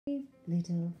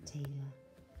Little Tailor.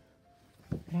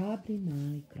 Hrabri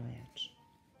mali krojač.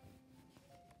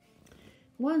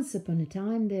 Once upon a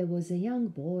time there was a young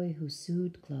boy who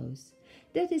sewed clothes.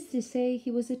 That is to say, he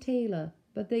was a tailor,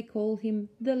 but they called him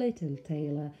the little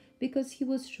tailor because he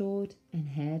was short and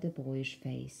had a boyish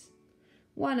face.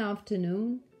 One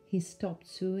afternoon he stopped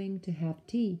sewing to have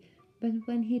tea, but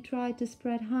when he tried to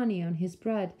spread honey on his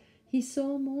bread, he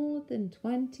saw more than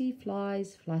 20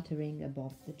 flies fluttering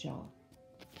above the jar.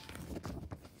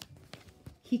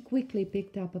 He quickly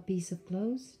picked up a piece of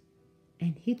cloth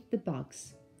and hit the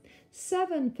bugs.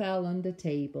 7 fell on the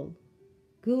table.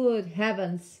 Good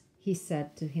heavens, he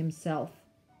said to himself.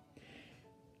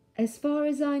 As far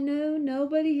as I know,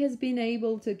 nobody has been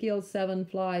able to kill 7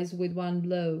 flies with one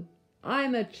blow.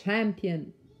 I'm a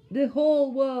champion. The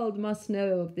whole world must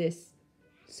know of this.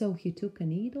 So he took a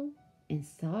needle and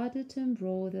started to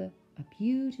embroider a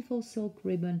beautiful silk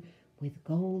ribbon with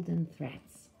golden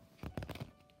threads.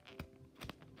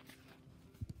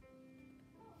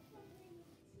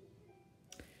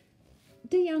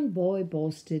 The young boy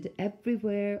boasted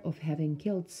everywhere of having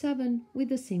killed 7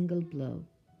 with a single blow.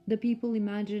 The people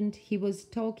imagined he was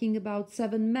talking about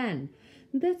 7 men.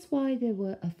 That's why they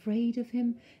were afraid of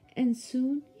him, and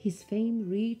soon his fame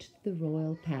reached the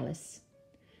royal palace.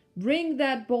 "Bring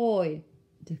that boy,"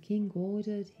 the king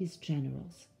ordered his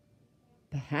generals.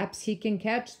 "Perhaps he can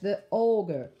catch the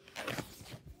ogre."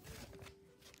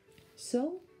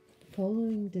 So,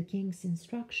 following the king's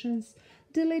instructions,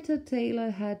 the little tailor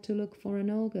had to look for an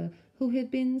ogre who had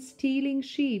been stealing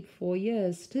sheep for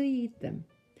years to eat them,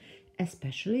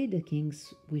 especially the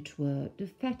king's, which were the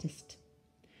fattest.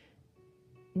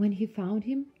 When he found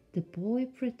him, the boy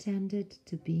pretended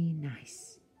to be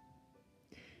nice.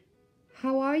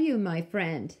 "How are you, my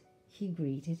friend?" he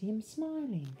greeted him,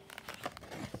 smiling.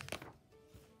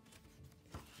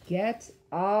 "Get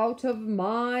out of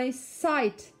my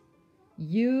sight,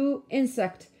 you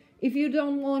insect, if you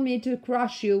don't want me to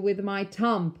crush you with my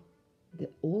thumb," the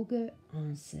ogre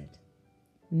answered.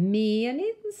 "Me an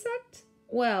insect?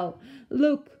 Well,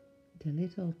 look," the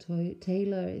little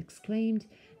tailor exclaimed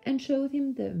and showed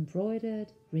him the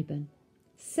embroidered ribbon.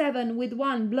 7 with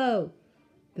one blow.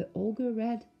 The ogre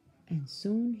read, and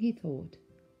soon he thought,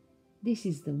 "This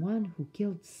is the one who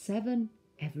killed 7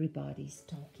 everybody's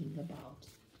talking about."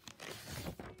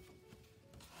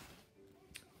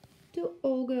 The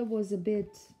ogre was a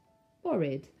bit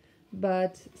worried,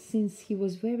 but since he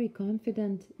was very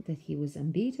confident that he was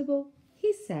unbeatable,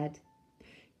 he said,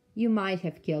 "You might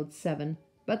have killed 7,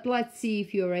 but let's see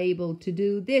if you're able to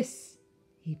do this."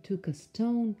 He took a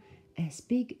stone as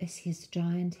big as his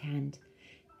giant hand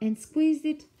and squeezed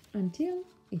it until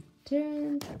it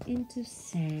turned into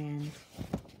sand.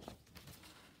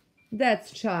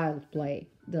 "That's child play,"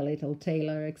 the little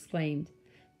tailor exclaimed.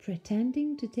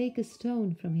 Pretending to take a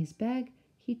stone from his bag,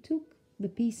 he took the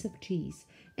piece of cheese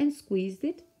and squeezed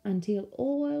it until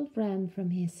oil ran from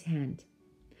his hand.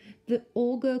 The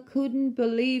ogre couldn't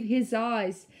believe his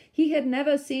eyes. He had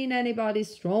never seen anybody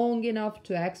strong enough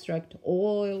to extract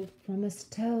oil from a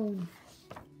stone.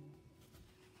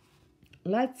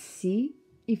 "Let's see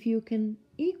if you can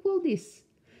equal this,"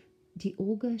 the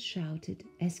ogre shouted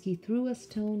as he threw a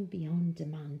stone beyond the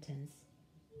mountains.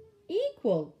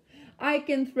 "Equal? I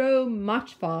can throw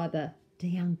much farther," the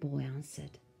young boy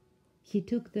answered. He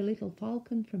took the little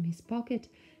falcon from his pocket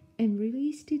and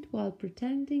released it while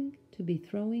pretending to be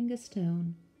throwing a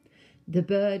stone. The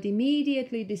bird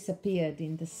immediately disappeared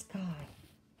in the sky.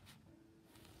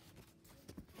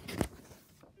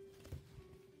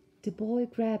 The boy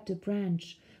grabbed a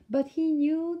branch, but he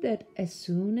knew that as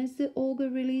soon as the ogre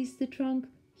released the trunk,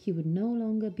 he would no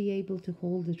longer be able to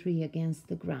hold the tree against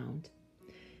the ground.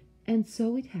 And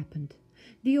so it happened.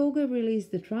 The ogre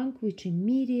released the trunk, which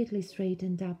immediately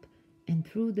straightened up and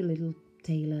threw the little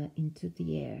tailor into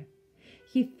the air.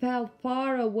 He fell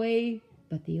far away,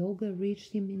 but the ogre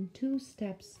reached him in 2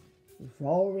 steps,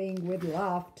 roaring with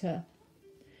laughter.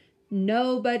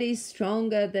 "Nobody's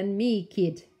stronger than me,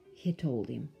 kid," he told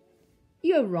him.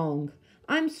 "You're wrong.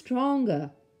 I'm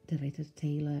stronger," the little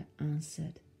tailor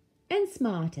answered, "and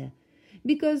smarter,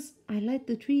 because I let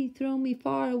the tree throw me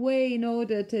far away in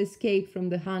order to escape from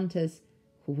the hunters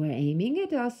who were aiming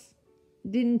at us.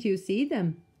 Didn't you see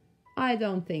them? I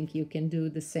don't think you can do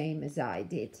the same as I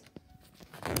did."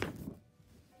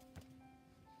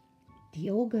 The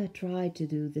ogre tried to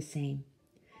do the same.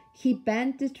 He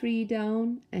bent the tree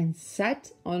down and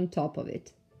sat on top of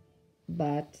it.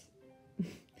 But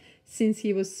since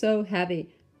he was so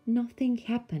heavy, nothing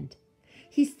happened.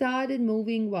 He started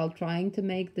moving while trying to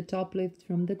make the top lift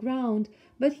from the ground,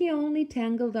 but he only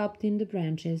tangled up in the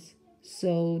branches.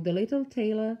 So the little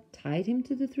tailor tied him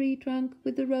to the tree trunk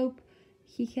with the rope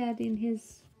he had in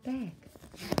his bag.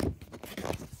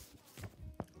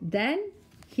 Then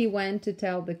he went to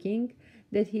tell the king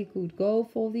that he could go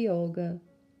for the ogre.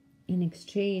 In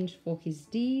exchange for his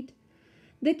deed,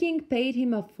 the king paid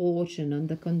him a fortune on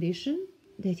the condition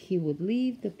that he would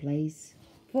leave the place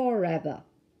forever.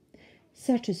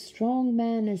 Such a strong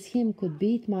man as him could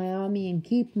beat my army and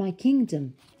keep my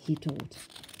kingdom, he thought.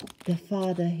 The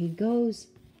farther he goes,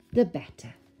 the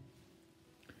better.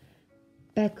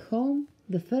 Back home,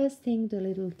 the first thing the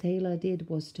little tailor did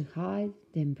was to hide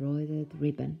the embroidered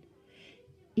ribbon.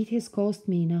 It has cost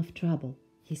me enough trouble,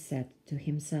 he said to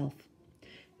himself.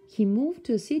 He moved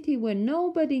to a city where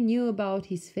nobody knew about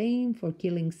his fame for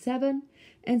killing 7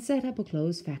 and set up a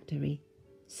clothes factory.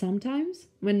 Sometimes,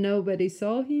 when nobody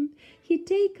saw him, he'd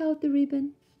take out the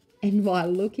ribbon and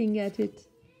while looking at it,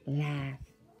 laugh.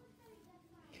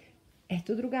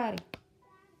 Eto, drugari,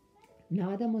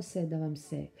 nadamo se da vam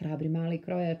se Hrabri mali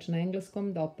krojač na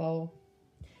engleskom dopao.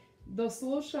 Do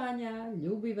slušanja,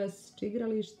 ljubi vas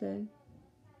čigralište.